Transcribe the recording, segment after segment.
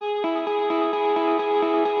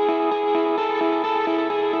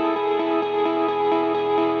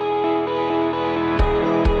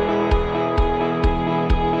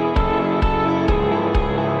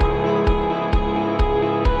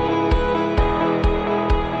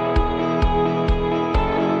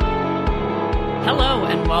Hello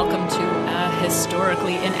and welcome to a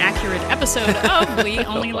historically inaccurate episode of We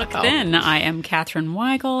Only Look Thin. I am Katherine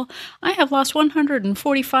Weigel. I have lost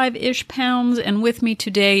 145-ish pounds, and with me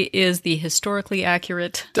today is the historically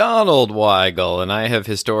accurate Donald Weigel, and I have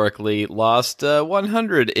historically lost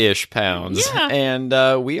 100-ish pounds. Yeah.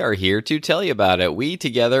 And we are here to tell you about it. We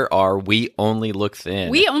together are We Only Look Thin.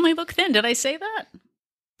 We Only Look Thin. Did I say that?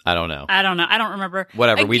 I don't know. I don't know. I don't remember.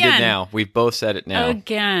 Whatever. Again, We did now. We've both said it now.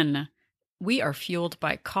 Again, we are fueled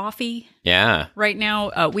by coffee. Yeah. Right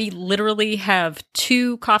now, we literally have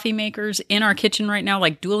 2 coffee makers in our kitchen right now,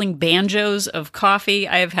 like dueling banjos of coffee.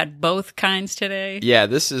 I have had both kinds today. Yeah,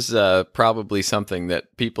 this is probably something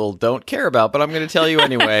that people don't care about, but I'm going to tell you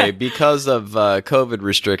anyway. Because of COVID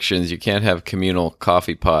restrictions, you can't have communal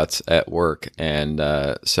coffee pots at work. And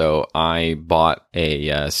so I bought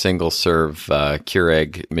a single-serve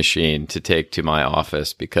Keurig machine to take to my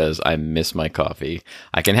office because I miss my coffee.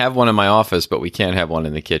 I can have one in my office, but we can't have one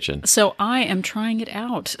in the kitchen. So I am trying it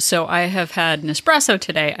out. So I have had Nespresso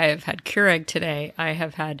today. I have had Keurig today. I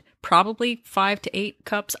have had probably 5 to 8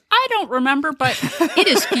 cups. I don't remember, but it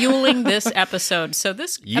is fueling this episode. So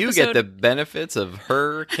this You get the benefits of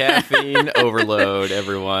her caffeine overload,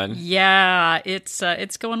 everyone. Yeah, it's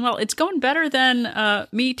going well. It's going better than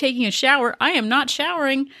me taking a shower. I am not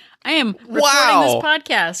showering. I am recording this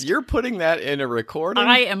podcast. You're putting that in a recording?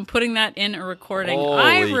 I am putting that in a recording. Holy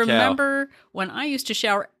I cow. remember when I used to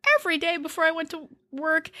shower every day before I went to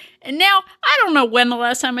work. And now, I don't know when the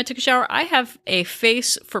last time I took a shower. I have a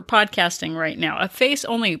face for podcasting right now. A face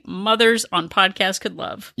only mothers on podcasts could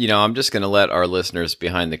love. You know, I'm just going to let our listeners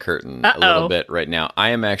behind the curtain a little bit right now. I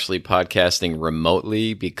am actually podcasting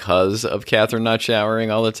remotely because of Catherine not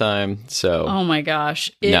showering all the time. So, oh my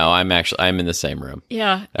gosh. no, I'm in the same room.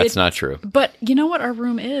 Yeah. That's not true. But you know what our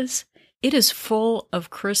room is? It is full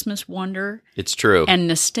of Christmas wonder. It's true. And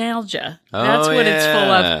nostalgia. That's what it's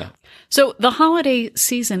full of. So the holiday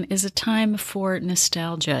season is a time for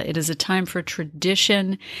nostalgia. It is a time for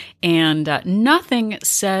tradition, and nothing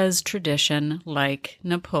says tradition like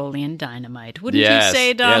Napoleon Dynamite. Wouldn't you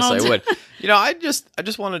say, Donald? Yes, I would. You know, I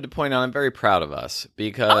just wanted to point out I'm very proud of us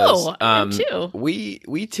because I am too.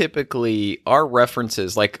 We typically, our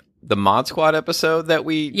references, like the Mod Squad episode that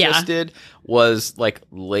we just did was like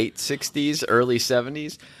late 60s, early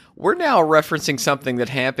 70s. We're now referencing something that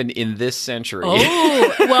happened in this century.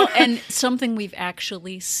 Oh, well, and something we've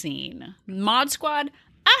actually seen. Mod Squad,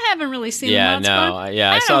 I haven't really seen the Mod Squad.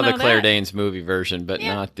 I saw the Claire Danes movie version, but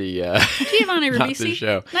not the Giovanni not Ribisi. the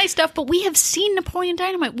show. Nice stuff, but we have seen Napoleon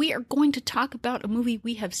Dynamite. We are going to talk about a movie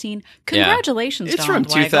we have seen. Congratulations, It's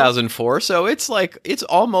Donald from Weigel. 2004, so it's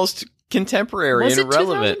almost contemporary Was and it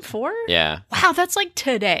irrelevant. 2004? Yeah. Wow, that's like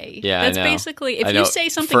today. Yeah, that's I know. basically if I you know. say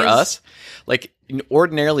something for is, us, like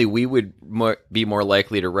ordinarily we would be more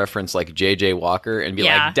likely to reference like J.J. Walker and be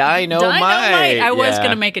like Dynamite. I was going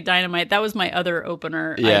to make a Dynamite. That was my other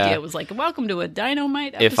opener idea. It was like, welcome to a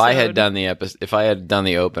Dynamite episode. If I had done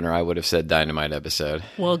the opener, I would have said Dynamite episode.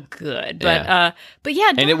 Well, good, but yeah,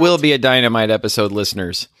 Donald, and it will be a Dynamite episode,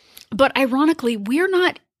 listeners. But ironically, we're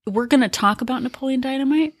going to talk about Napoleon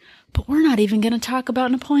Dynamite. But we're not even going to talk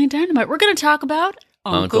about Napoleon Dynamite. We're going to talk about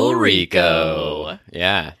Uncle Rico.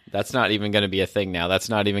 Yeah, that's not even going to be a thing now. That's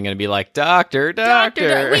not even going to be like, Doctor.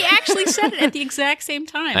 We actually said it at the exact same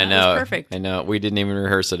time. I know. That was perfect. I know. We didn't even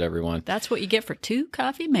rehearse it, everyone. That's what you get for 2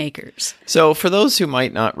 coffee makers. So for those who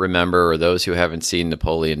might not remember or those who haven't seen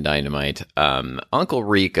Napoleon Dynamite, Uncle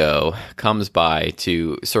Rico comes by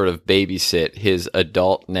to sort of babysit his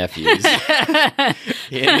adult nephews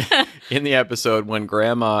in the episode when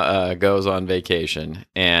Grandma goes on vacation.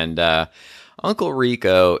 And Uncle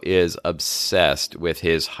Rico is obsessed with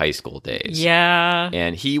his high school days. Yeah.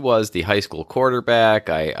 And he was the high school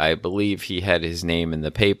quarterback. I believe he had his name in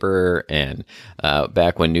the paper and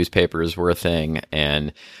back when newspapers were a thing.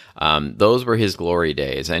 And those were his glory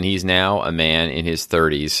days. And he's now a man in his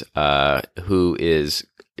 30s who is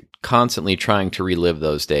constantly trying to relive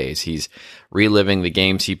those days. He's reliving the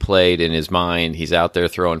games he played in his mind. He's out there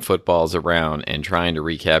throwing footballs around and trying to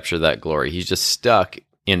recapture that glory. He's just stuck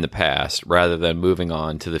in the past rather than moving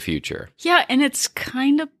on to the future. Yeah, and it's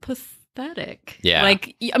kind of pathetic. Yeah.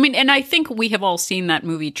 Like, I mean, and I think we have all seen that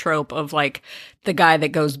movie trope of like the guy that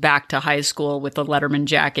goes back to high school with the Letterman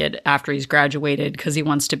jacket after he's graduated because he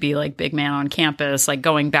wants to be like big man on campus, like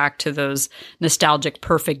going back to those nostalgic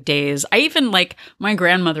perfect days. I even like my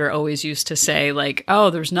grandmother always used to say like, oh,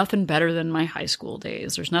 there's nothing better than my high school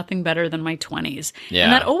days. There's nothing better than my 20s. Yeah.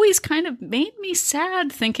 And that always kind of made me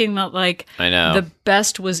sad thinking that like I know. the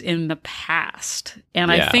best was in the past.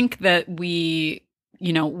 And I think that we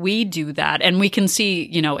we do that, and we can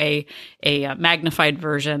see, a magnified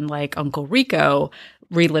version like Uncle Rico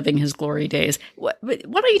reliving his glory days. Why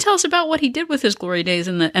don't you tell us about what he did with his glory days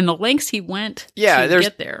and the lengths he went to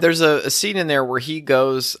get there? There's a scene in there where he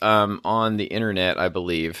goes on the internet, I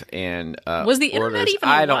believe, and was the internet even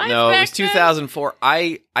I don't know. It was then? 2004.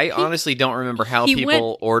 I honestly don't remember how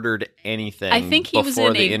people ordered anything. I think he was before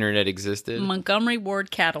in the internet existed. Montgomery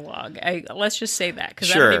Ward catalog. Let's just say that because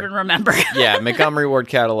Sure. I don't even remember. Yeah, Montgomery Ward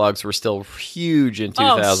catalogs were still huge in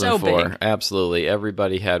 2004. So big. Absolutely,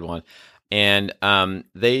 everybody had one. And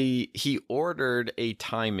he ordered a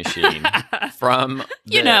time machine from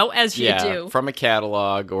as you do, from a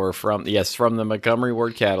catalog or from the Montgomery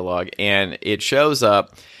Ward catalog, and it shows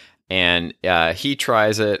up, and he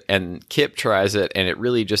tries it, and Kip tries it, and it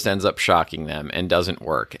really just ends up shocking them and doesn't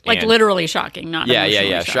work. Like literally shocking, not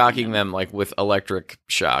emotionally shocking them like with electric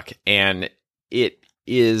shock, and it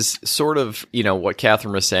is sort of, what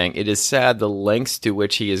Catherine was saying. It is sad the lengths to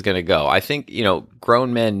which he is going to go. I think,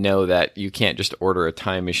 grown men know that you can't just order a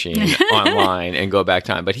time machine online and go back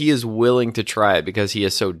time, but he is willing to try it because he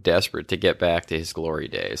is so desperate to get back to his glory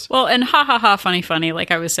days. Well, and funny,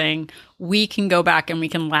 like I was saying, we can go back and we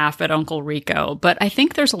can laugh at Uncle Rico, but I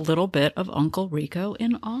think there's a little bit of Uncle Rico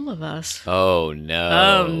in all of us. Oh,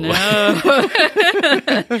 no.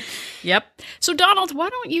 Yep. So, Donald, why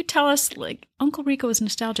don't you tell us, Uncle Rico is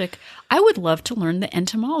nostalgic. I would love to learn the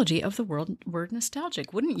etymology of the word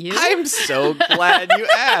nostalgic, wouldn't you? I'm so glad you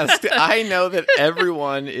asked. I know that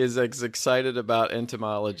everyone is as excited about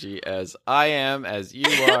etymology as I am, as you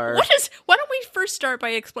are. Why don't we first start by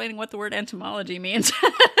explaining what the word etymology means?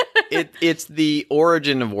 It's the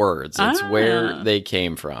origin of words. It's where they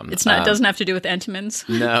came from. It's not. It doesn't have to do with Entenmann's.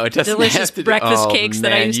 No, it doesn't. Delicious have to breakfast cakes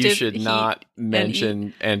that I used you to should eat not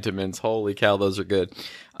mention Entenmann's. Holy cow, those are good.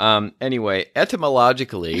 Anyway,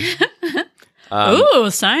 etymologically. Ooh,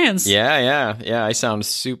 science. Yeah. I sound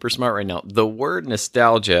super smart right now. The word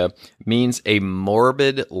nostalgia means a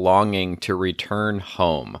morbid longing to return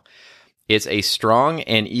home. It's a strong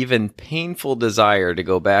and even painful desire to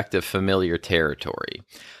go back to familiar territory.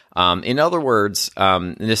 In other words,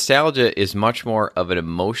 nostalgia is much more of an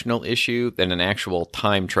emotional issue than an actual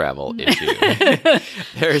time travel issue.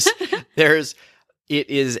 It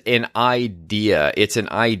is an idea. It's an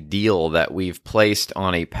ideal that we've placed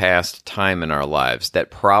on a past time in our lives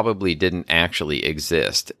that probably didn't actually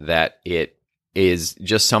exist, that it is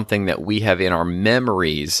just something that we have in our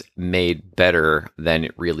memories made better than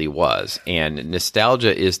it really was. And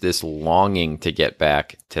nostalgia is this longing to get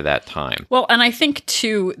back to that time. Well, and I think,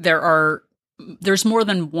 too, there's more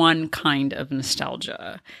than one kind of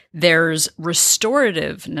nostalgia. There's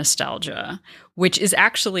restorative nostalgia, which is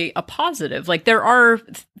actually a positive. Like, there are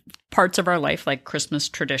parts of our life, like Christmas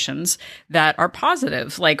traditions, that are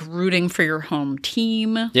positive, like rooting for your home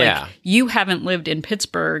team. Yeah. Like, you haven't lived in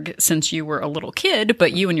Pittsburgh since you were a little kid,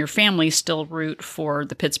 but you and your family still root for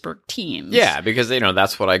the Pittsburgh teams. Yeah, because,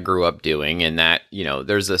 that's what I grew up doing, and that,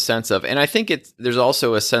 there's a sense of, and I think there's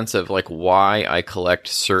also a sense of, like, why I collect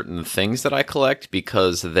certain things that I collect,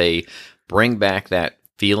 because they bring back that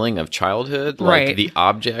feeling of childhood. Like, right. The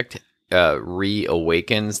object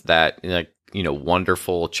reawakens that,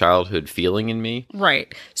 wonderful childhood feeling in me.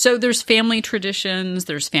 Right. So there's family traditions,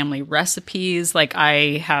 there's family recipes. Like,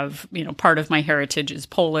 I have, part of my heritage is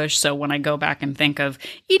Polish. So when I go back and think of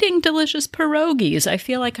eating delicious pierogies, I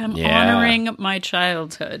feel like I'm honoring my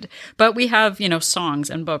childhood. But we have, songs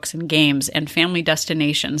and books and games and family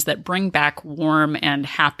destinations that bring back warm and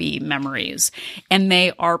happy memories. And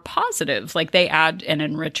they are positive, like they add and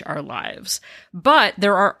enrich our lives. But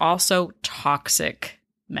there are also toxic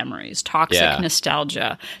memories, toxic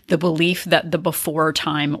nostalgia, the belief that the before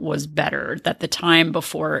time was better, that the time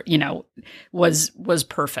before, was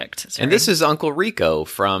perfect. Sorry. And this is Uncle Rico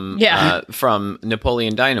from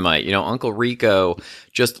Napoleon Dynamite. Uncle Rico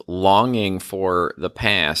just longing for the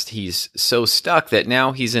past. He's so stuck that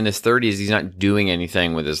now he's in his 30s. He's not doing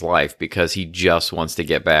anything with his life because he just wants to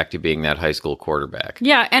get back to being that high school quarterback.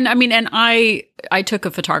 Yeah. And I took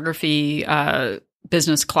a photography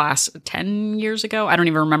business class 10 years ago. I don't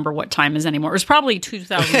even remember what time is anymore. It was probably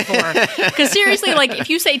 2004. Because seriously, like, if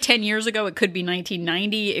you say 10 years ago, it could be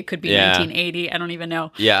 1990. It could be 1980. I don't even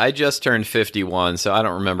know. Yeah, I just turned 51, so I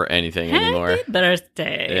don't remember anything anymore. Happy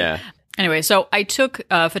birthday. Yeah. Anyway, so I took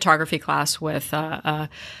a photography class with a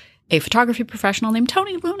photography professional named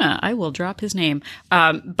Tony Luna. I will drop his name.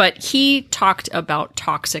 But he talked about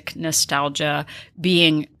toxic nostalgia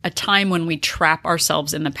being a time when we trap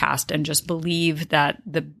ourselves in the past and just believe that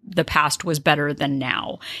the past was better than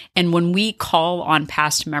now. And when we call on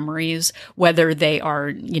past memories, whether they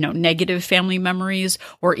are, negative family memories,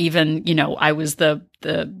 or even, I was the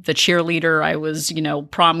cheerleader, I was,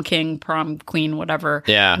 prom king, prom queen, whatever.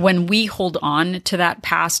 Yeah. When we hold on to that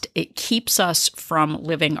past, it keeps us from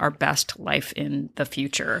living our best life in the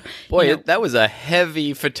future. Boy, that was a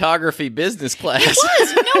heavy photography business class. It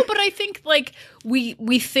was. No, but I think like we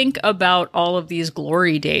think about all of these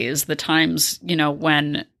glory days, the times,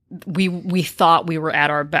 when we thought we were at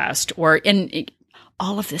our best,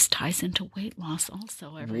 all of this ties into weight loss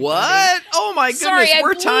also, everybody. What? Oh my goodness, Sorry,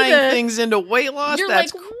 we're tying things into weight loss? You're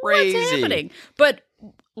That's like, crazy. What's happening? But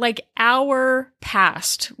like our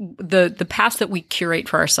past, the past that we curate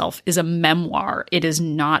for ourselves is a memoir. It is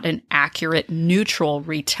not an accurate, neutral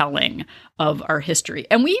retelling of our history.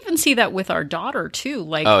 And we even see that with our daughter too.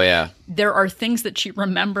 Like, oh yeah, there are things that she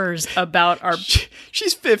remembers about our.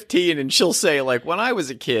 She's 15 and she'll say like, when I was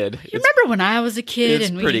a kid. You remember when I was a kid? It's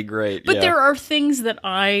pretty great. But yeah. there are things that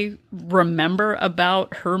I remember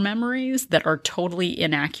about her memories that are totally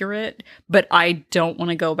inaccurate. But I don't want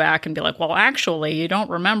to go back and be like, well, actually, you don't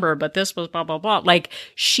remember, but this was blah, blah, blah. Like,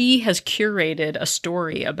 she has curated a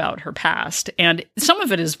story about her past. And some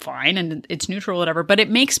of it is fine and it's neutral, whatever. But it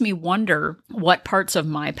makes me wonder what parts of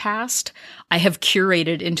my past I have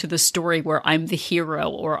curated into the story where I'm the hero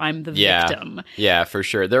or I'm the victim. Yeah, for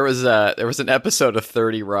sure. There was an episode of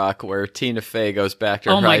 30 Rock where Tina Fey goes back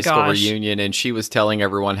to her high school reunion and she was telling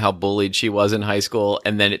everyone how bullied she was in high school,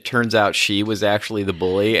 and then it turns out she was actually the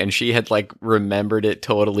bully and she had like remembered it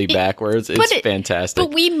totally backwards. It's fantastic.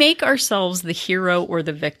 But we make ourselves the hero or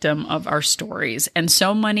the victim of our stories, and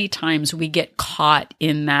so many times we get caught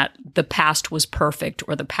in that the past was perfect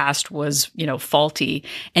or the past was, faulty,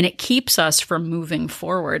 and it keeps us from moving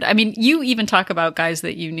forward. I mean, you even talk about guys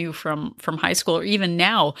that you knew from high school or even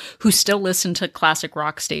now who still listen to classic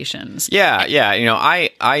rock stations. Yeah.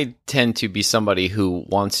 I tend to be somebody who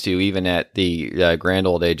wants to, even at the grand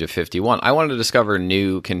old age of 51, I want to discover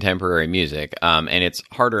new contemporary music. And it's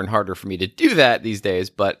harder and harder for me to do that these days,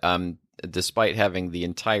 but despite having the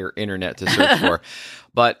entire internet to search for.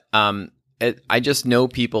 But I just know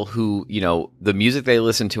people who, the music they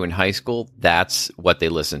listen to in high school, that's what they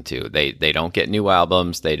listen to. They don't get new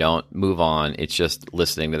albums. They don't move on. It's just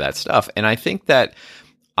listening to that stuff. And I think that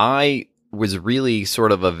I was really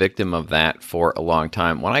sort of a victim of that for a long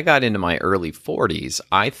time. When I got into my early 40s,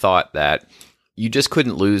 I thought that you just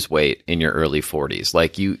couldn't lose weight in your early 40s.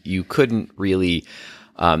 Like you couldn't really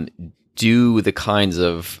do the kinds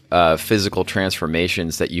of physical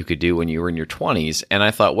transformations that you could do when you were in your 20s. And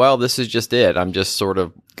I thought, well, this is just it. I'm just sort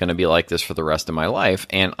of going to be like this for the rest of my life.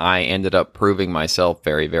 And I ended up proving myself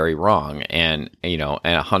very, very wrong. And, and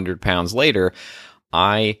 100 pounds later,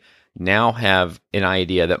 I now have an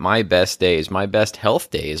idea that my best days, my best health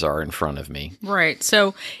days are in front of me. Right.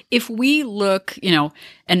 So if we look,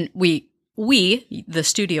 and we, the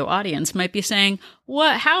studio audience, might be saying,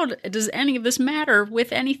 how does any of this matter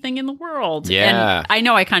with anything in the world? Yeah. And I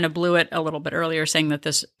know I kind of blew it a little bit earlier saying that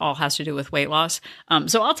this all has to do with weight loss.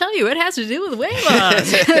 So I'll tell you, it has to do with weight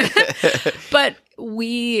loss. But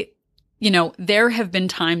there have been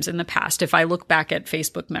times in the past, if I look back at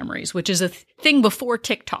Facebook memories, which is a thing before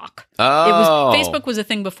TikTok. Oh. Facebook was a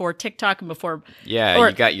thing before TikTok and before. Yeah,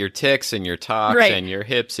 you got your ticks and your talks right. and your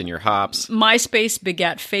hips and your hops. MySpace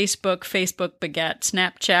begat Facebook. Facebook begat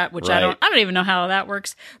Snapchat, which right. I don't even know how that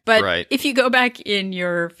works. But right. if you go back in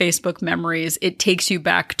your Facebook memories, it takes you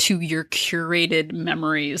back to your curated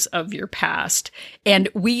memories of your past. And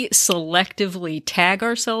we selectively tag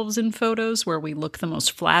ourselves in photos where we look the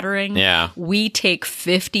most flattering. Yeah. We take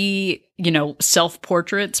 50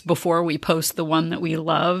 self-portraits before we post the one that we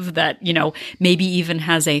love that, maybe even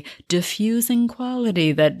has a diffusing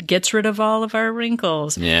quality that gets rid of all of our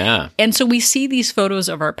wrinkles. Yeah. And so we see these photos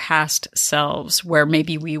of our past selves where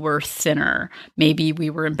maybe we were thinner, maybe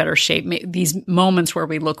we were in better shape, these moments where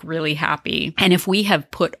we look really happy. And if we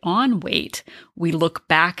have put on weight, we look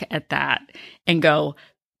back at that and go,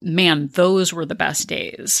 man, those were the best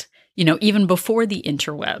days. Even before the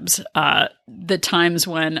interwebs, the times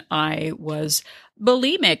when I was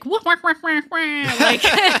bulimic,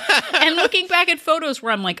 and looking back at photos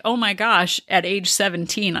where I'm like, oh my gosh, at age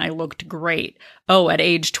 17, I looked great. Oh, at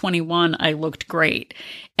age 21, I looked great.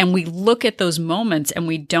 And we look at those moments and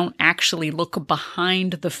we don't actually look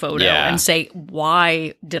behind the photo and say,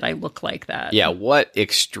 why did I look like that? Yeah. What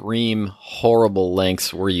extreme, horrible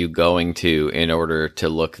lengths were you going to in order to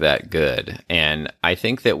look that good? And I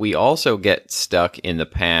think that we also get stuck in the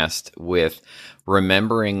past with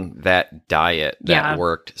remembering that diet that Yeah.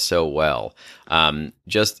 worked so well.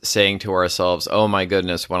 Just saying to ourselves, oh my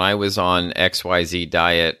goodness, when I was on XYZ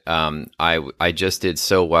diet, I just did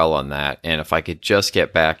so well on that. And if I could just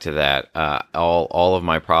get back to that, all of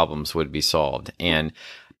my problems would be solved. And,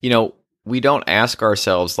 we don't ask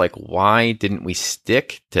ourselves, like, why didn't we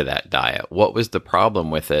stick to that diet? What was the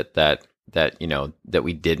problem with it that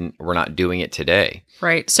we're not doing it today?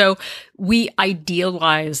 Right. So we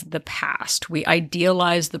idealize the past. We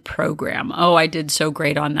idealize the program. Oh, I did so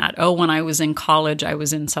great on that. Oh, when I was in college, I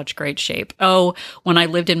was in such great shape. Oh, when I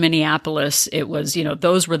lived in Minneapolis, it was,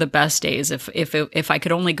 those were the best days. If I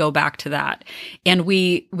could only go back to that. And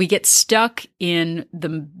we get stuck in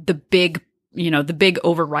the big the big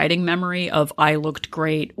overriding memory of I looked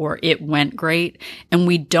great or it went great. And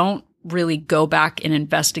we don't really go back and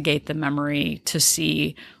investigate the memory to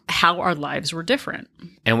see how our lives were different.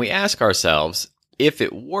 And we ask ourselves, if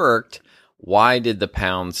it worked, why did the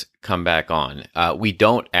pounds come back on? We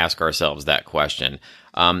don't ask ourselves that question.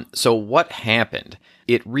 So what happened?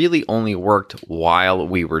 It really only worked while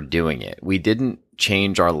we were doing it. We didn't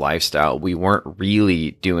change our lifestyle. We weren't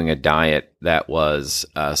really doing a diet that was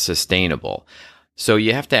sustainable. So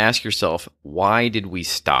you have to ask yourself, why did we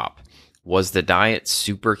stop? Was the diet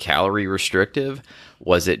super calorie restrictive?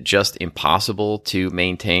 Was it just impossible to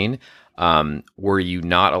maintain? Were you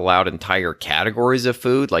not allowed entire categories of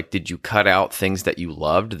food? Like, did you cut out things that you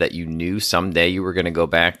loved that you knew someday you were going to go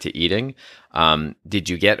back to eating? Did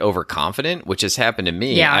you get overconfident, which has happened to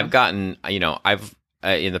me? Yeah. I've gotten,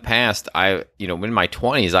 in the past, in my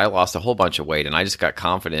 20s, I lost a whole bunch of weight and I just got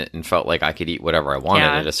confident and felt like I could eat whatever I wanted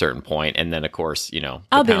at a certain point. And then, of course,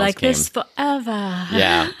 I'll be like this forever.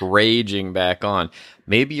 Yeah, raging back on.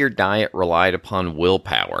 Maybe your diet relied upon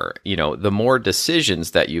willpower. The more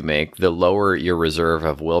decisions that you make, the lower your reserve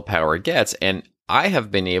of willpower gets. And I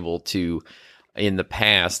have been able to, in the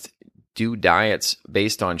past, do diets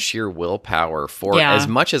based on sheer willpower for as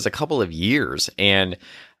much as a couple of years. And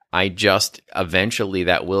I just eventually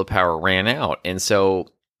that willpower ran out. And so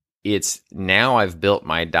it's now I've built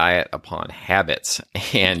my diet upon habits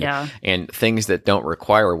and things that don't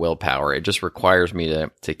require willpower. It just requires me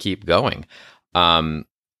to keep going. And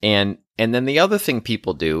then the other thing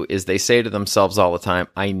people do is they say to themselves all the time,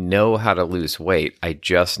 I know how to lose weight. I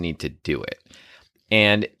just need to do it.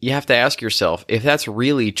 And you have to ask yourself, if that's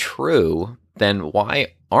really true, then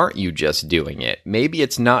why aren't you just doing it? Maybe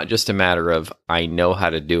it's not just a matter of, I know how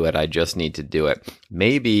to do it, I just need to do it.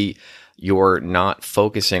 Maybe you're not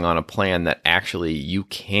focusing on a plan that actually you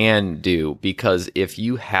can do, because if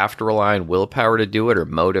you have to rely on willpower to do it or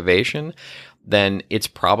motivation, then it's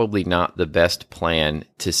probably not the best plan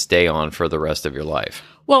to stay on for the rest of your life.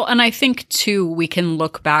 Well, and I think, too, we can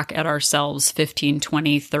look back at ourselves 15,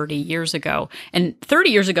 20, 30 years ago. And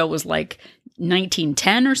 30 years ago was like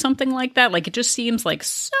 1910 or something like that. Like, it just seems like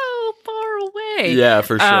so far away. Yeah,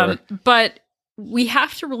 for sure. But we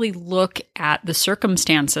have to really look at the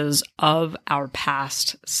circumstances of our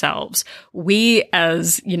past selves. We,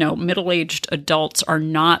 as, middle-aged adults, are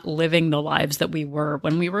not living the lives that we were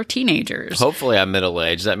when we were teenagers. Hopefully I'm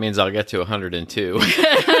middle-aged. That means I'll get to 102.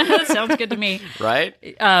 Sounds good to me. Right?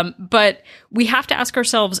 But we have to ask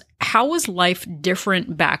ourselves, how was life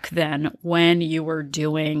different back then when you were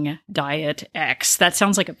doing Diet X? That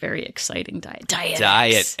sounds like a very exciting diet.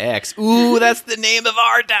 Diet X. Ooh, that's the name of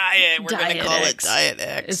our diet. We're going to call it X. Diet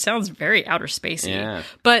X. It sounds very outer spacey. Yeah.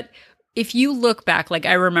 But if you look back, like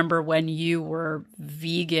I remember when you were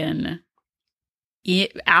vegan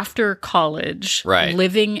after college, right,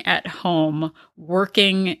 living at home,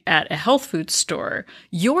 working at a health food store,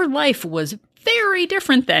 your life was very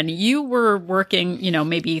different then. You were working,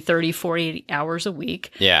 maybe 30, 40 hours a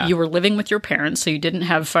week. Yeah. You were living with your parents, so you didn't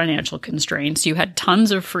have financial constraints. You had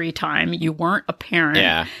tons of free time. You weren't a parent.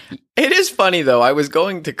 Yeah. It is funny, though. I was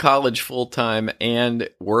going to college full time and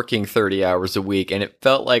working 30 hours a week, and it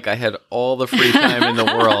felt like I had all the free time in the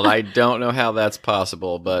world. I don't know how that's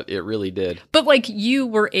possible, but it really did. But like you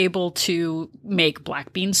were able to make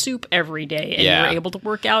black bean soup every day, and you were able to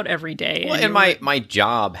work out every day. Well, and my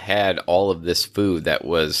job had all of this food that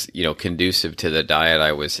was, conducive to the diet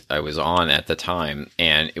I was on at the time,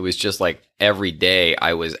 and it was just like every day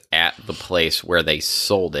I was at the place where they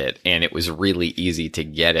sold it, and it was really easy to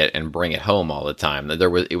get it and bring it home all the time.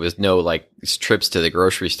 It was no like trips to the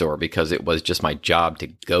grocery store because it was just my job to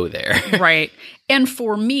go there. Right. And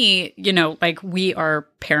for me, like we are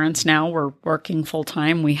parents now, we're working full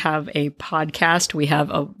time. We have a podcast. We have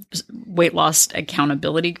a weight loss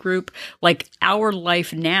accountability group. Like our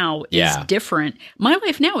life now is different. My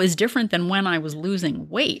life now is different than when I was losing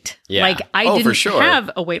weight. Yeah. Like I didn't have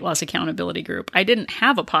a weight loss accountability accountability group. I didn't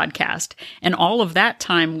have a podcast. And all of that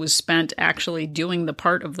time was spent actually doing the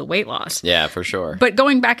part of the weight loss. Yeah, for sure. But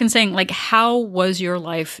going back and saying, like, how was your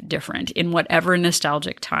life different in whatever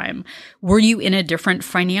nostalgic time? Were you in a different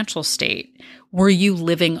financial state? Were you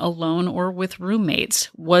living alone or with roommates?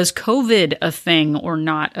 Was COVID a thing or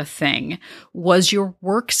not a thing? Was your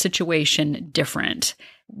work situation different?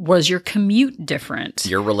 Was your commute different?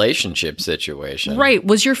 Your relationship situation. Right.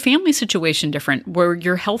 Was your family situation different? Were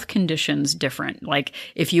your health conditions different? Like,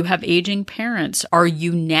 if you have aging parents, are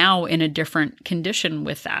you now in a different condition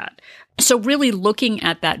with that? So really looking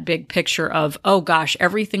at that big picture of, oh gosh,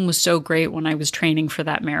 everything was so great when I was training for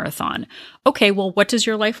that marathon. Okay, well, what does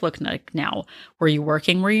your life look like now? Were you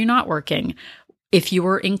working? Were you not working? If you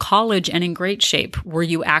were in college and in great shape, were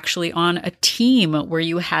you actually on a team where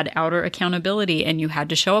you had outer accountability and you had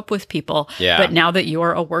to show up with people? Yeah. But now that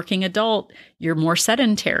you're a working adult, you're more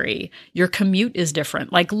sedentary. Your commute is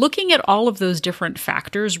different. Like, looking at all of those different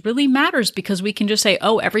factors really matters, because we can just say,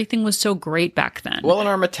 oh, everything was so great back then. Well, and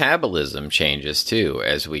our metabolism changes too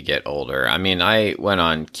as we get older. I mean, I went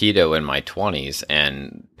on keto in my 20s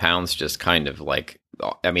and pounds just kind of like,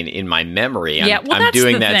 I mean, in my memory, I'm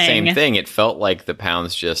doing that same thing. It felt like the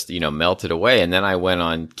pounds just, melted away. And then I went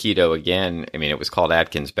on keto again. I mean, it was called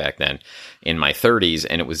Atkins back then, in my 30s,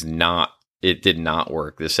 and it did not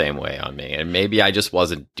work the same way on me. And maybe I just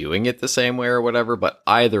wasn't doing it the same way or whatever, but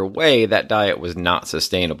either way, that diet was not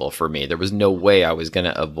sustainable for me. There was no way I was going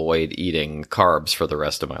to avoid eating carbs for the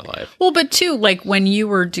rest of my life. Well, but too, like, when you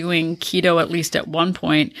were doing keto, at least at one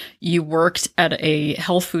point, you worked at a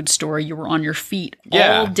health food store. You were on your feet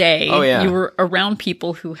all day. Oh, yeah. You were around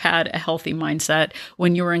people who had a healthy mindset.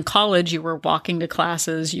 When you were in college, you were walking to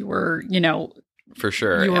classes. You were, for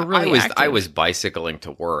sure. You were really active. I was bicycling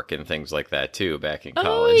to work and things like that too back in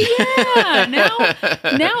college. Oh,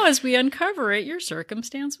 yeah. Now as we uncover it, your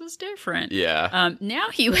circumstance was different. Yeah. Now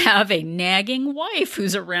you have a nagging wife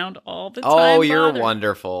who's around all the time. Oh, you're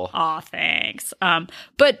wonderful. Aw, thanks.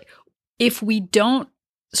 But if we don't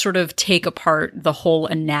sort of take apart the whole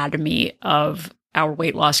anatomy of our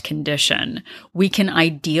weight loss condition, we can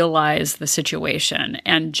idealize the situation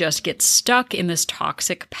and just get stuck in this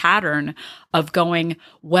toxic pattern of going,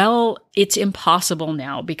 well, it's impossible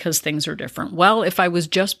now because things are different. Well, if I was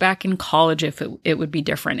just back in college, if it would be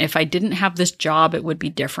different. If I didn't have this job, it would be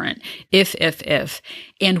different. If.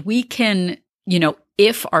 And we can,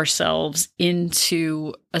 if ourselves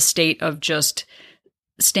into a state of just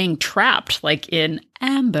staying trapped, like in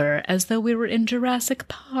amber, as though we were in Jurassic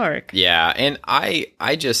Park. Yeah, and I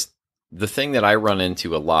just, the thing that I run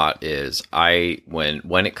into a lot is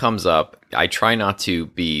when it comes up, I try not to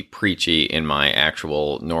be preachy in my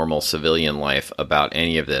actual normal civilian life about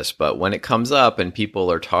any of this, but when it comes up and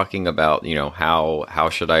people are talking about, how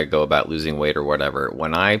should I go about losing weight or whatever,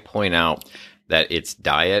 when I point out that it's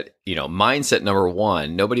diet, mindset number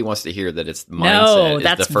one, nobody wants to hear that it's mindset. No,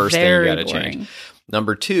 that's the first thing you got to boring. change.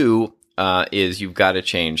 Number two is you've got to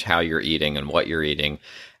change how you're eating and what you're eating.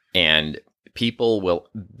 And people will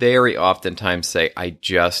very oftentimes say, I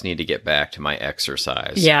just need to get back to my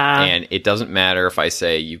exercise. Yeah. And it doesn't matter if I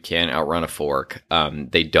say you can't outrun a fork.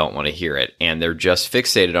 They don't want to hear it. And they're just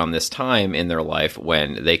fixated on this time in their life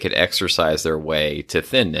when they could exercise their way to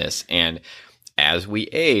thinness. And as we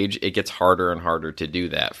age, it gets harder and harder to do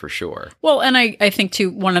that, for sure. Well, and I think, too,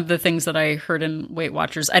 one of the things that I heard in Weight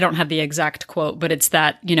Watchers, I don't have the exact quote, but it's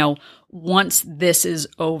that, once this is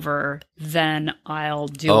over, then I'll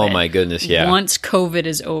do it. Oh, my goodness, yeah. Once COVID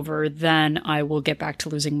is over, then I will get back to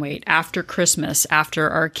losing weight. After Christmas, after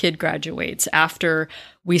our kid graduates, after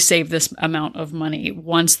we save this amount of money,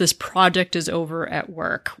 once this project is over at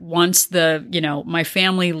work, once my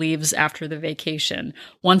family leaves after the vacation,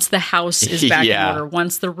 once the house is back in order,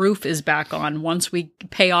 once the roof is back on, once we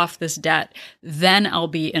pay off this debt, then I'll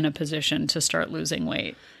be in a position to start losing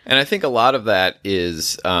weight. And I think a lot of that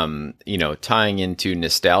is, tying into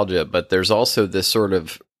nostalgia, but there's also this sort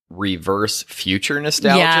of reverse future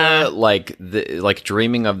nostalgia, like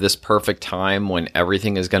dreaming of this perfect time when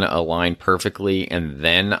everything is going to align perfectly, and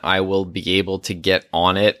then I will be able to get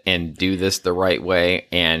on it and do this the right way.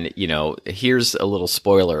 And here's a little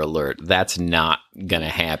spoiler alert: that's not going to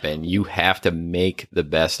happen. You have to make the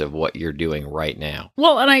best of what you're doing right now.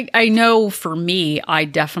 Well, and I know for me, I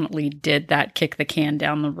definitely did that kick the can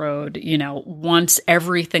down the road. Once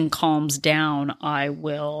everything calms down, I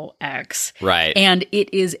will X. Right. And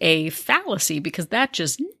it is a fallacy, because that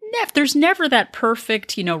just there's never that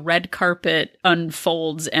perfect, red carpet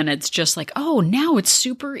unfolds and it's just like, oh, now it's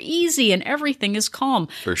super easy and everything is calm.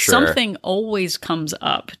 For sure. Something always comes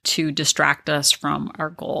up to distract us from our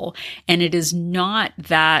goal. And it is not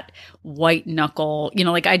that white knuckle,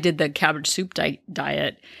 like I did the cabbage soup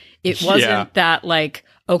diet. It wasn't that like,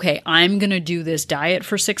 okay, I'm going to do this diet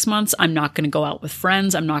for 6 months. I'm not going to go out with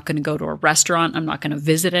friends. I'm not going to go to a restaurant. I'm not going to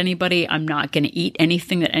visit anybody. I'm not going to eat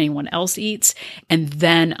anything that anyone else eats. And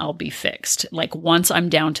then I'll be fixed. Like once I'm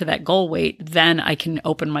down to that goal weight, then I can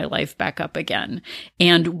open my life back up again.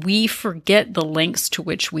 And we forget the lengths to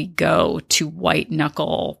which we go to white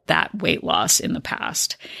knuckle that weight loss in the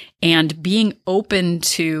past. And being open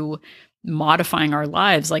to modifying our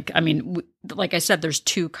lives. Like I said, there's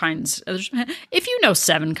 2 kinds. If you know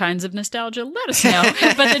 7 kinds of nostalgia, let us know.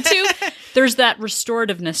 But there's that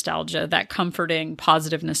restorative nostalgia, that comforting,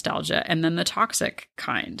 positive nostalgia, and then the toxic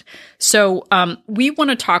kind. So we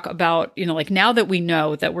want to talk about, like now that we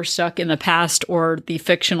know that we're stuck in the past or the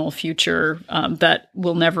fictional future that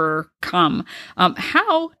will never come,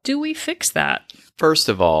 how do we fix that? First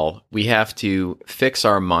of all, we have to fix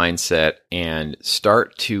our mindset and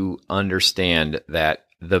start to understand that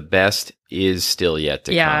the best is still yet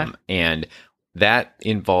to come. And that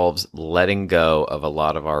involves letting go of a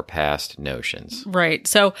lot of our past notions. Right.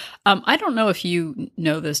 So I don't know if you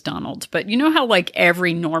know this, Donald, but you know how like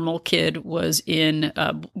every normal kid was in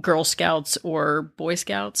Girl Scouts or Boy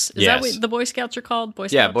Scouts? Is that what the Boy Scouts are called? Boy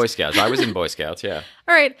Scouts? Yeah, Boy Scouts. I was in Boy Scouts, yeah.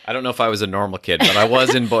 All right. I don't know if I was a normal kid, but I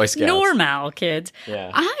was in Boy Scouts. Normal kids.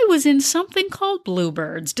 Yeah. I was in something called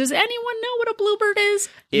Bluebirds. Does anyone know what a Bluebird is?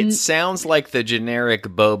 It sounds like the generic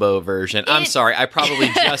Bobo version. I'm sorry. I probably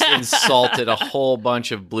just insulted a whole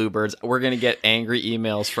bunch of Bluebirds. We're going to get angry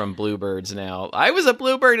emails from Bluebirds now. I was a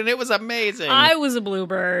Bluebird and it was amazing. I was a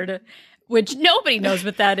Bluebird, which nobody knows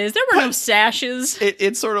what that is. There were no sashes.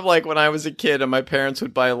 It's sort of like when I was a kid and my parents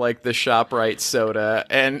would buy like the ShopRite soda,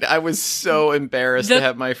 and I was so embarrassed to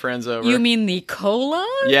have my friends over. You mean the cola?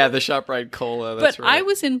 Yeah, the ShopRite cola. That's but right. I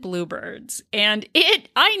was in Bluebirds, and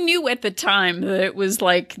I knew at the time that it was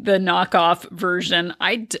like the knockoff version.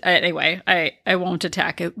 Anyway, I won't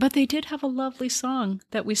attack it, but they did have a lovely song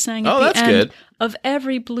that we sang at the end of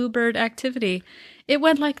every Bluebird activity. It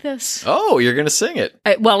went like this. Oh, you're going to sing it.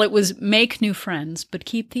 It was make new friends, but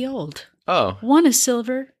keep the old. Oh. One is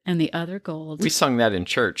silver and the other gold. We sung that in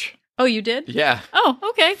church. Oh, you did? Yeah. Oh,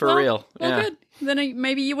 okay. For real. Well, yeah. Good. Then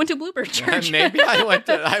maybe you went to Bluebird Church. Maybe I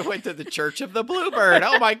went to the Church of the Bluebird.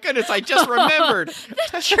 Oh my goodness, I just remembered.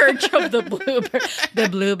 The Church of the Bluebird. The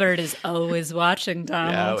Bluebird is always watching,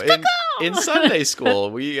 Donald. Yeah, in Sunday school,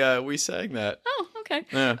 we sang that. Oh, okay.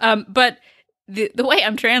 Yeah. But the way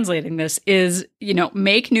I'm translating this is,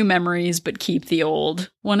 make new memories, but keep the old.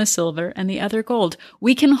 One is silver and the other gold.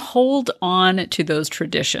 We can hold on to those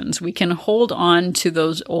traditions. We can hold on to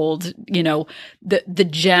those old, the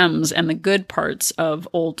gems and the good parts of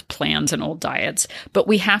old plans and old diets. But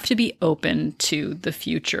we have to be open to the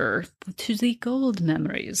future, to the gold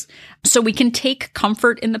memories. So we can take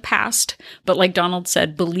comfort in the past, but like Donald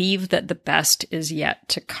said, believe that the best is yet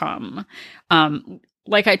to come.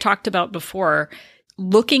 Like I talked about before,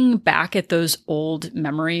 looking back at those old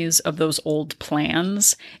memories of those old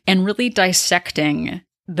plans and really dissecting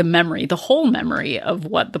the whole memory of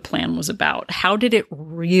what the plan was about. How did it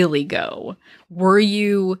really go? Were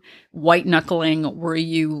you white knuckling? Were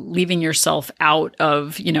you leaving yourself out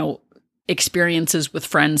of, experiences with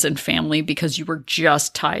friends and family because you were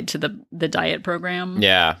just tied to the diet program?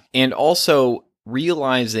 Yeah. And also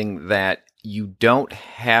realizing that you don't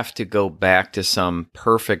have to go back to some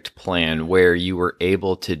perfect plan where you were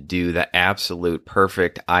able to do the absolute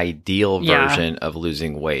perfect ideal version of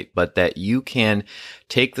losing weight, but that you can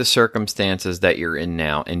take the circumstances that you're in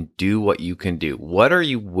now and do what you can do. What are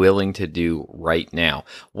you willing to do right now?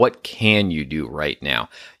 What can you do right now?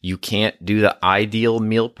 You can't do the ideal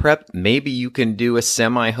meal prep. Maybe you can do a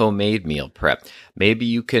semi-homemade meal prep. Maybe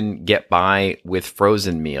you can get by with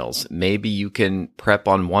frozen meals. Maybe you can prep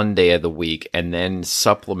on one day of the week and then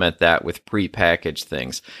supplement that with prepackaged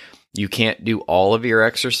things. You can't do all of your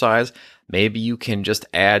exercise. Maybe you can just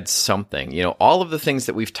add something. All of the things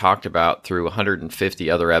that we've talked about through 150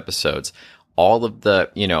 other episodes, all of the,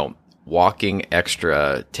 walking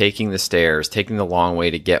extra, taking the stairs, taking the long way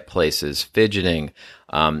to get places, fidgeting,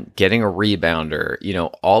 getting a rebounder,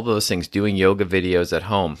 all those things, doing yoga videos at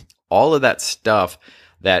home, all of that stuff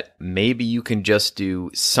that maybe you can just do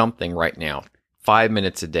something right now. 5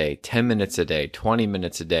 minutes a day, 10 minutes a day, 20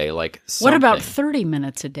 minutes a day, like something. What about 30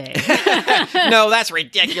 minutes a day? No, that's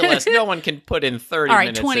ridiculous. No one can put in 30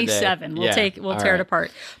 minutes a day. All right, 27. We'll tear it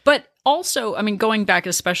apart. But also, going back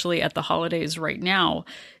especially at the holidays right now,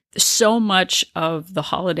 so much of the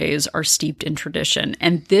holidays are steeped in tradition.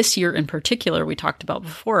 And this year in particular, we talked about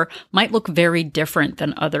before, might look very different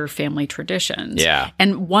than other family traditions. Yeah.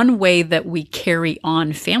 And one way that we carry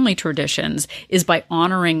on family traditions is by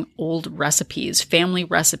honoring old recipes, family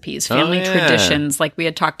traditions. Like we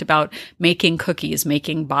had talked about making cookies,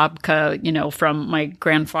 making babka, from my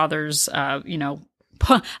grandfather's, I was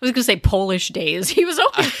going to say Polish days. He was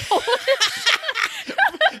always Polish.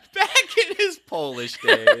 Back in his Polish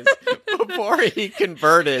days, before he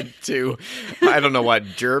converted to, I don't know what,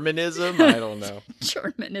 Germanism? I don't know.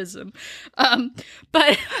 Germanism.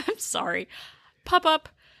 But I'm sorry. Pop-Up,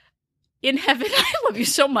 in heaven, I love you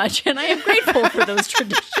so much, and I am grateful for those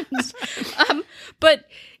traditions. But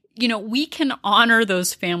we can honor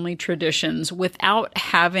those family traditions without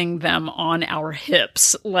having them on our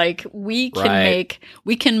hips. Like we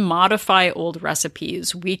can modify old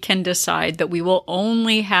recipes. We can decide that we will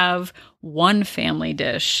only have one family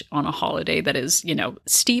dish on a holiday that is,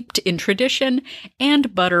 steeped in tradition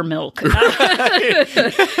and buttermilk. Right.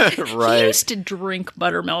 He used to drink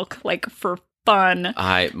buttermilk like for fun.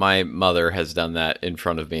 My mother has done that in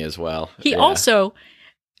front of me as well. He also,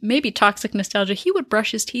 maybe toxic nostalgia, he would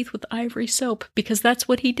brush his teeth with ivory soap because that's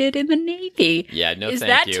what he did in the Navy. Yeah, no, Is thank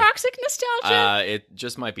that you. Toxic nostalgia? It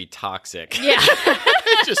just might be toxic. Yeah.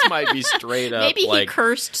 It just might be straight up. Maybe he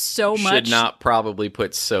cursed so much. Should not probably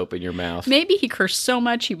put soap in your mouth. Maybe he cursed so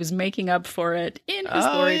much he was making up for it in his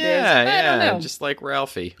glory days. I don't know. Just like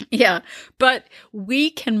Ralphie. Yeah, but we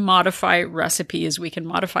can modify recipes, we can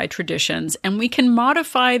modify traditions, and we can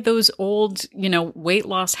modify those old, weight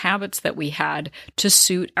loss habits that we had to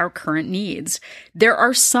suit our current needs. There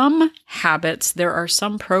are some habits, there are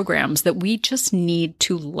some programs that we just need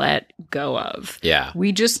to let go of. Yeah.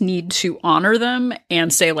 We just need to honor them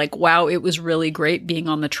and say like, wow, it was really great being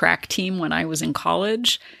on the track team when I was in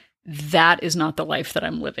college. That is not the life that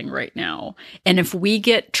I'm living right now. And if we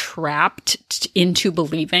get trapped into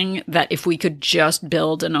believing that if we could just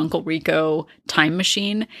build an Uncle Rico time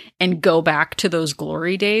machine and go back to those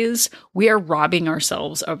glory days, we are robbing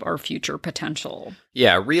ourselves of our future potential.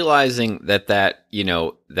 Yeah, realizing that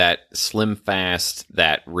slim fast,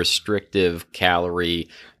 that restrictive calorie,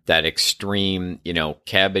 that extreme,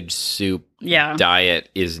 cabbage soup diet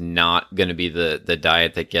is not going to be the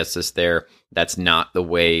diet that gets us there. That's not the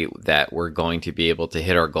way that we're going to be able to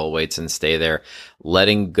hit our goal weights and stay there.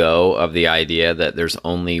 Letting go of the idea that there's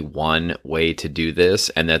only one way to do this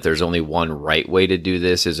and that there's only one right way to do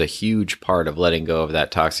this is a huge part of letting go of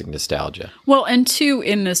that toxic nostalgia. Well, and two,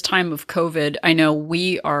 in this time of COVID, I know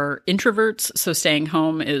we are introverts, so staying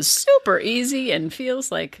home is super easy and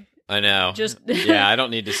feels like... I know. Yeah, I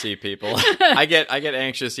don't need to see people. I get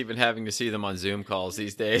anxious even having to see them on Zoom calls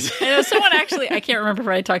these days. Someone actually, I can't remember if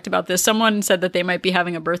I talked about this. Someone said that they might be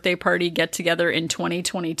having a birthday party get together in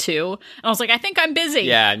 2022. And I was like, I think I'm busy.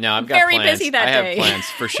 Yeah, no, I've got very plans. Busy that day. I have plans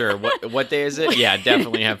for sure. What day is it? Yeah,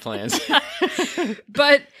 definitely have plans.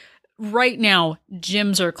 But right now,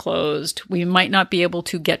 gyms are closed. We might not be able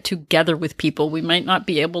to get together with people. We might not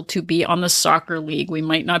be able to be on the soccer league. We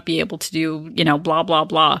might not be able to do, blah, blah,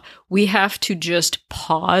 blah. We have to just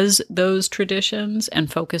pause those traditions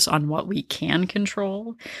and focus on what we can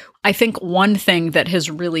control. I think one thing that has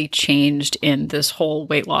really changed in this whole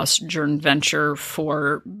weight loss journey venture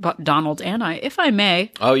for Donald and I, if I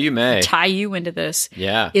may. Oh, you may. Tie you into this.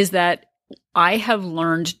 Yeah. Is that I have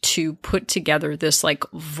learned to put together this like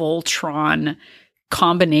Voltron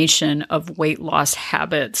combination of weight loss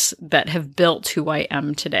habits that have built who I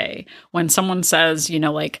am today. When someone says,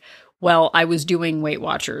 well, I was doing Weight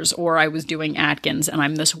Watchers or I was doing Atkins and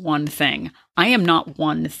I'm this one thing. I am not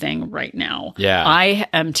one thing right now. Yeah. I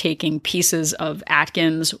am taking pieces of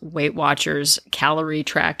Atkins, Weight Watchers, calorie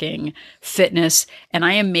tracking, fitness, and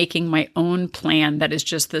I am making my own plan that is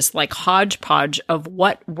just this like hodgepodge of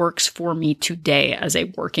what works for me today as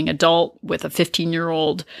a working adult with a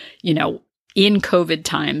 15-year-old, in COVID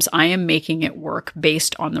times. I am making it work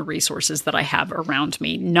based on the resources that I have around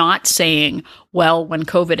me, not saying, well, when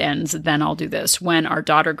COVID ends, then I'll do this. When our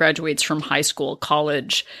daughter graduates from high school,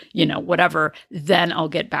 college, whatever, then I'll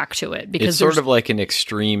get back to it. Because it's sort of like an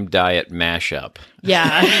extreme diet mashup.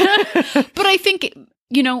 Yeah. But I think,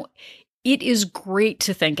 it is great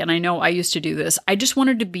to think, and I know I used to do this, I just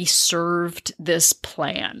wanted to be served this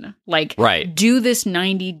plan. Like, right. Do this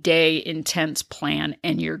 90-day intense plan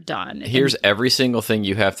and you're done. Here's every single thing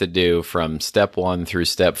you have to do from step 1 through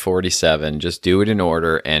step 47. Just do it in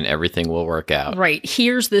order and everything will work out. Right.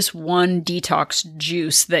 Here's this one detox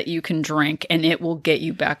juice that you can drink and it will get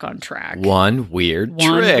you back on track. One weird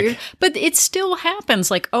trick. But it still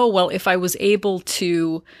happens. Like, oh, well, if I was able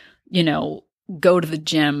to, go to the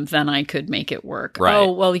gym, then I could make it work. Right.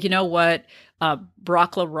 Oh, well, you know what?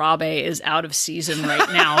 Brocklarabe is out of season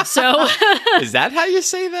right now. So Is that how you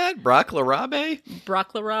say that? Brocklarabe?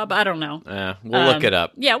 Brocklarabe? I don't know. We'll look it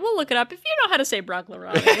up. Yeah, we'll look it up. If you know how to say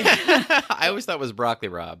Brocklarabe. I always thought it was Broccoli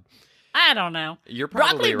Rob. I don't know. You're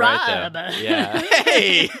probably Broccoli right Rob. there. Yeah.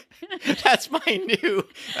 Hey, that's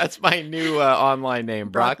my new online name,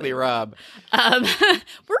 Broccoli Rob.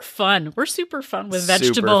 We're fun. We're super fun with Super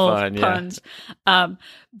vegetable fun, yeah. puns.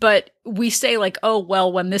 But we say like, oh,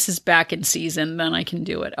 well, when this is back in season, then I can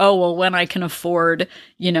do it. Oh, well, when I can afford,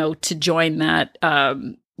 to join that,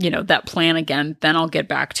 that plan again, then I'll get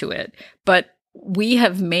back to it. But we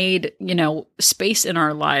have made, space in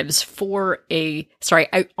our lives for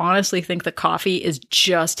I honestly think the coffee is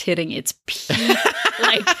just hitting its peak,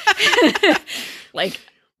 like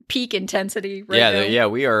peak intensity right now. Yeah,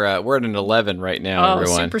 we are, we're at an 11 right now,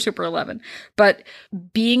 everyone. Super 11. But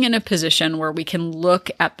being in a position where we can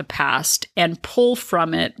look at the past and pull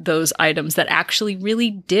from it those items that actually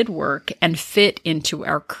really did work and fit into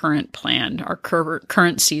our current plan, our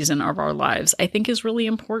current season of our lives, I think is really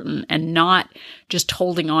important, and not just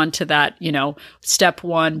holding on to that, step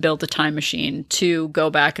 1, build a time machine, 2, go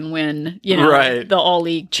back and win, Right. the all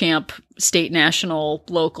league champ, state, national,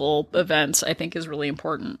 local events, I think is really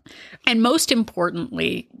important. And most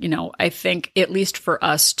importantly, I think at least for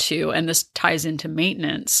us too, and this ties into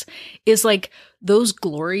maintenance, is like those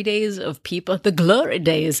glory days of people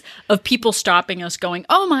stopping us going,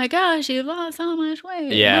 oh my gosh, you've lost so much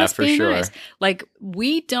weight. Yeah, for sure. Nice. Like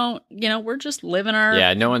we don't, we're just living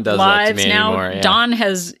our no one does lives that to me now. anymore. Yeah. Don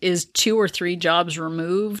is 2 or 3 jobs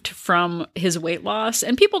removed from his weight loss,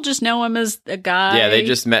 and people just know him as a guy. Yeah, they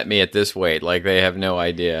just met me at this weight. Like they have no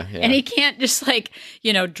idea. Yeah. And he can't just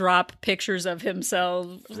drop pictures of himself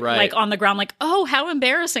Right. on the ground like, oh, how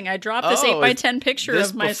embarrassing. I dropped this 8x10 picture this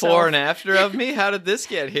of myself. before and after of me? How did this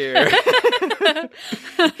get here?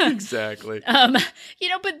 Exactly.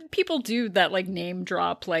 But people do that name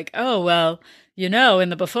drop oh, well, in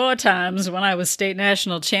the before times when I was state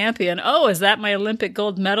national champion, oh, is that my Olympic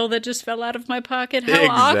gold medal that just fell out of my pocket? How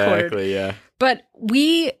awkward. Exactly, yeah. But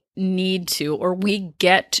we need to, or we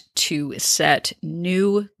get to set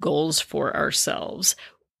new goals for ourselves,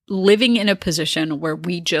 living in a position where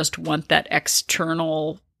we just want that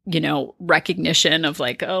external recognition of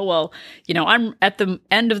oh, well, I'm at the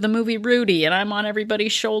end of the movie Rudy and I'm on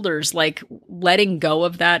everybody's shoulders, letting go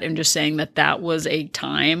of that and just saying that was a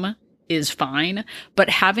time is fine, but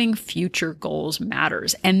having future goals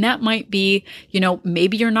matters. And that might be,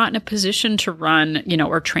 maybe you're not in a position to run,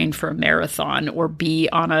 or train for a marathon or be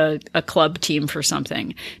on a club team for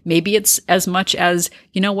something. Maybe it's as much as,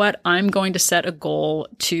 I'm going to set a goal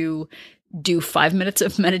to do 5 minutes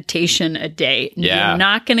of meditation a day. Yeah. You're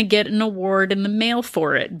not going to get an award in the mail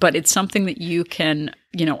for it, but it's something that you can,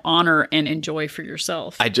 honor and enjoy for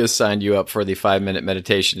yourself. I just signed you up for the 5-minute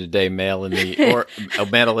meditation a day medal in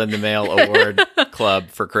the mail award club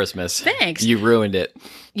for Christmas. Thanks. You ruined it.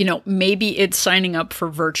 Maybe it's signing up for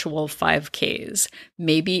virtual 5Ks.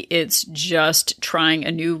 Maybe it's just trying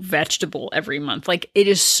a new vegetable every month. It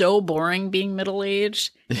is so boring being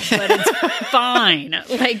middle-aged, but it's fine.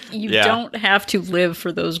 You don't have to live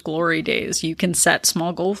for those glory days. You can set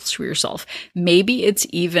small goals for yourself. Maybe it's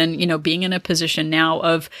even, being in a position now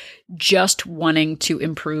of just wanting to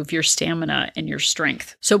improve your stamina and your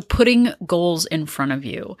strength. So putting goals in front of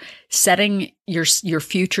you, setting your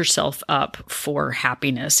future self up for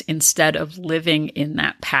happiness instead of living in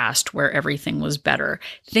that past where everything was better.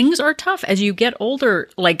 Things are tough as you get older.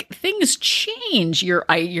 Things change. Your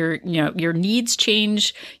needs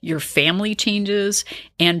change, your family changes,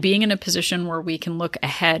 and being in a position where we can look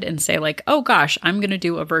ahead and say oh gosh, I'm going to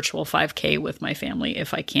do a virtual 5K with my family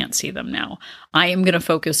if I can't see them now. I am going to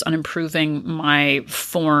focus on improving my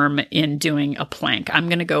form in doing a plank. I'm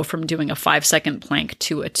going to go from doing a 5-second plank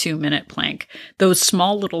to a 2-minute plank. Those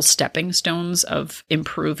small little stepping stones of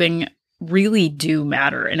improving really do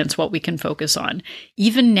matter, and it's what we can focus on.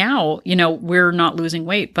 Even now, we're not losing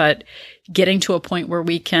weight, but getting to a point where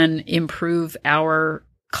we can improve our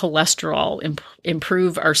cholesterol,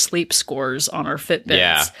 improve our sleep scores on our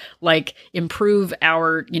Fitbits, improve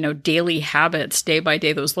our, daily habits day by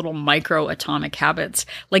day, those little micro atomic habits.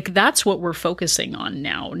 That's what we're focusing on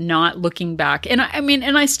now, not looking back. And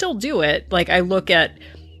I still do it. I look at,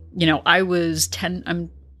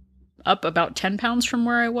 I'm up about 10 pounds from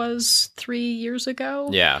where I was 3 years ago.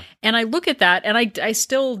 Yeah. And I look at that and I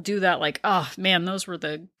still do that oh man, those were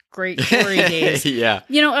the great glory days. Yeah.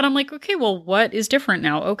 You know, and I'm like, okay, well, what is different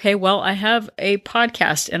now? Okay, well, I have a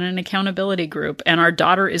podcast and an accountability group, and our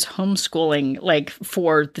daughter is homeschooling like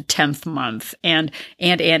for the 10th month, and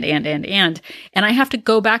I have to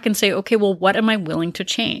go back and say, okay, well, what am I willing to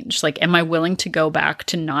change? Like, am I willing to go back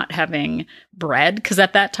to not having bread? Because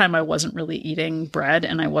at that time I wasn't really eating bread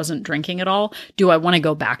and I wasn't drinking at all. Do I want to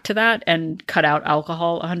go back to that and cut out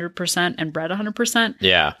alcohol 100% and bread 100%?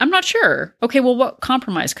 Yeah. I'm not sure. Okay, well, what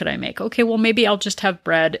compromise could I make? Okay, well, maybe I'll just have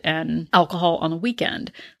bread and alcohol on the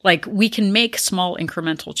weekend. Like, we can make small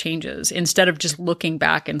incremental changes instead of just looking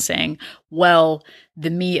back and saying, well, the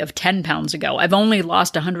me of 10 pounds ago, I've only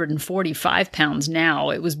lost 145 pounds now.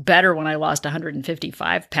 It was better when I lost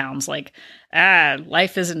 155 pounds. Like,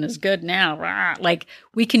 life isn't as good now. Like,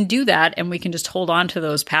 we can do that, and we can just hold on to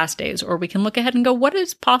those past days, or we can look ahead and go, what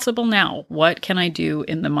is possible now? What can I do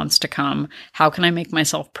in the months to come? How can I make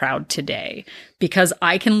myself proud today? Because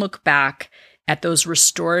I can look back at those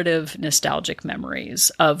restorative nostalgic memories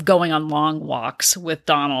of going on long walks with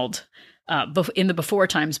Donald in the before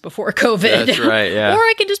times before COVID. That's right, yeah. Or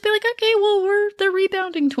I can just be like, okay, well, we're the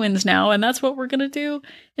rebounding twins now, and that's what we're going to do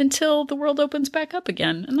until the world opens back up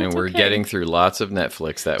again. And we're getting through lots of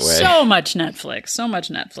Netflix that way. So much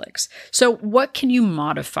Netflix. So what can you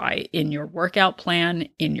modify in your workout plan,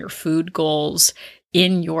 in your food goals,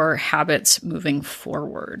 in your habits moving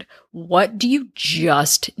forward? What do you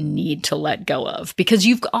just need to let go of? Because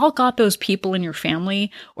you've all got those people in your family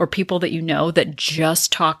or people that you know that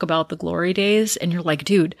just talk about the glory days, and you're like,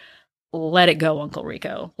 dude, let it go, Uncle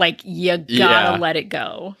Rico. Like, you gotta let it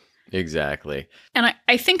go. Exactly. And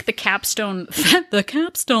I think the capstone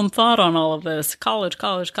thought on all of this,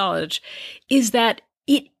 college, is that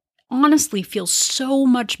it honestly feels so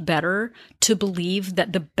much better to believe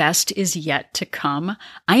that the best is yet to come.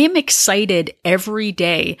 I am excited every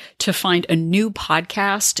day to find a new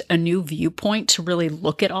podcast, a new viewpoint to really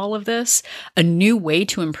look at all of this, a new way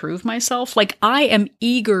to improve myself. Like, I am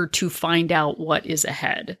eager to find out what is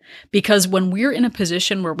ahead, because when we're in a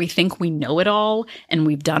position where we think we know it all and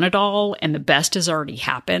we've done it all and the best has already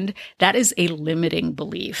happened, that is a limiting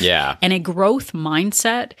belief. Yeah. And a growth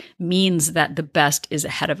mindset means that the best is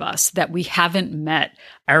ahead of us, that we haven't met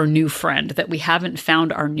our new friend, that we haven't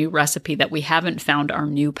found our new recipe, that we haven't found our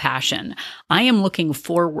new passion. I am looking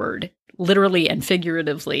forward, literally and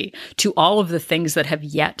figuratively, to all of the things that have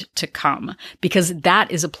yet to come, because that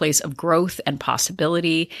is a place of growth and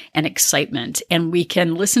possibility and excitement. And we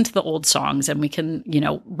can listen to the old songs and we can,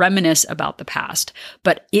 reminisce about the past,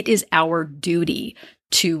 but it is our duty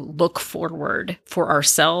to look forward for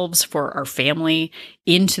ourselves, for our family,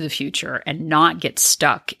 into the future, and not get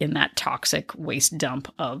stuck in that toxic waste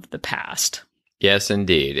dump of the past. Yes,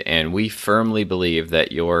 indeed. And we firmly believe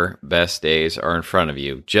that your best days are in front of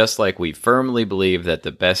you, just like we firmly believe that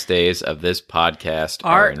the best days of this podcast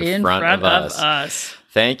are in front of us.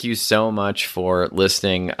 Thank you so much for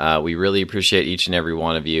listening. We really appreciate each and every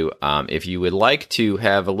one of you. If you would like to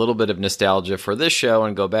have a little bit of nostalgia for this show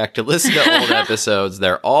and go back to listen to old episodes,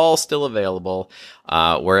 they're all still available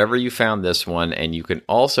wherever you found this one. And you can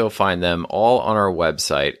also find them all on our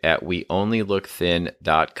website at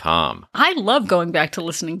weonlylookthin.com. I love going back to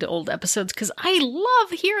listening to old episodes because I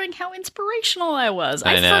love hearing how inspirational I was.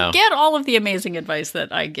 I forget all of the amazing advice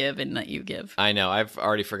that I give and that you give. I know. I've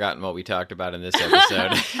already forgotten what we talked about in this episode.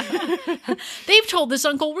 They've told this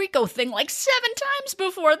Uncle Rico thing like 7 times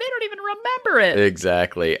before. They don't even remember it.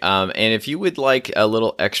 Exactly. And if you would like a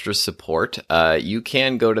little extra support, you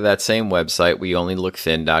can go to that same website,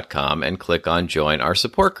 weonlylookthin.com, and click on Join Our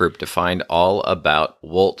Support Group to find all about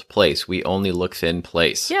Wolt Place, We Only Look Thin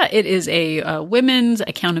Place. Yeah, it is a women's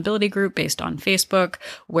accountability group based on Facebook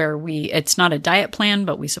where it's not a diet plan,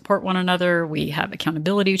 but we support one another. We have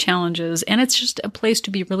accountability challenges, and it's just a place to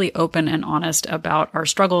be really open and honest about our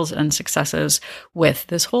struggles and successes with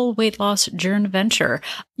this whole weight loss journey venture.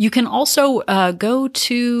 You can also go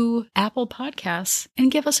to Apple Podcasts and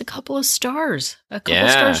give us a couple of stars,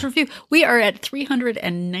 stars review. We are at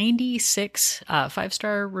 396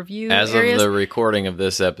 5-star review as areas. Of the recording of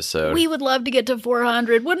this episode. We would love to get to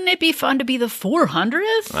 400. Wouldn't it be fun to be the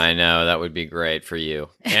 400th? I know, that would be great for you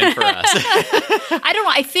and for us. I don't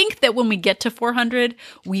know. I think that when we get to 400,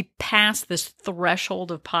 we pass this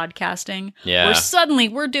threshold of podcasting where suddenly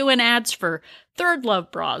we're doing ads for Third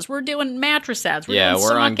Love bras. We're doing mattress ads. We're Yeah, doing we're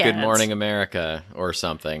sock on Good ads. Morning America or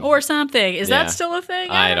something. Or something. Is Yeah. that still a thing?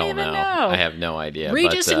 I don't even know. know. I have no idea.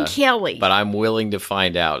 Regis and Kelly. But I'm willing to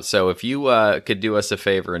find out. So if you could do us a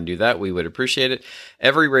favor and do that, we would appreciate it.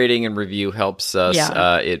 Every rating and review helps us.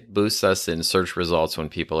 Yeah. It boosts us in search results when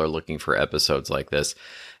people are looking for episodes like this.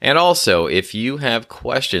 And also, if you have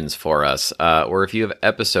questions for us, or if you have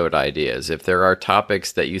episode ideas, if there are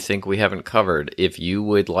topics that you think we haven't covered, if you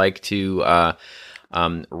would like to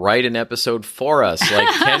write an episode for us, like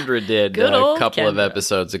Kendra did Good a old couple of Kendra.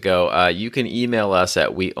 episodes ago, you can email us at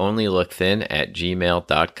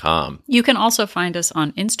weonlylookthin@gmail.com. You can also find us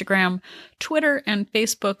on Instagram, Twitter, and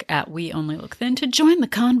Facebook at We Only Look Thin to join the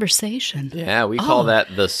conversation. Yeah, we call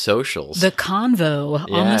that the socials. The convo on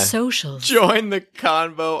Yeah. the socials. Join the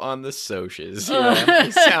convo on the socials. Yeah,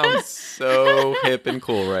 it sounds so hip and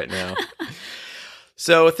cool right now.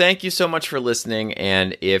 So thank you so much for listening,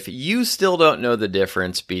 and if you still don't know the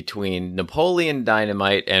difference between Napoleon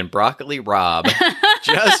Dynamite and Broccoli Rob,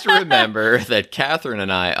 just remember that Catherine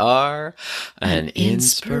and I are an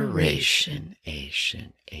inspiration.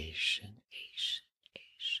 Asian.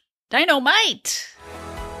 Dynamite!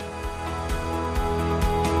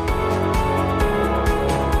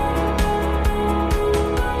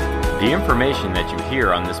 The information that you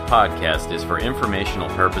hear on this podcast is for informational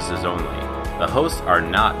purposes only. The hosts are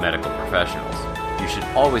not medical professionals. You should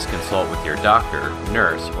always consult with your doctor,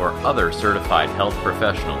 nurse, or other certified health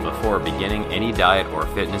professional before beginning any diet or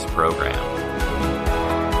fitness program.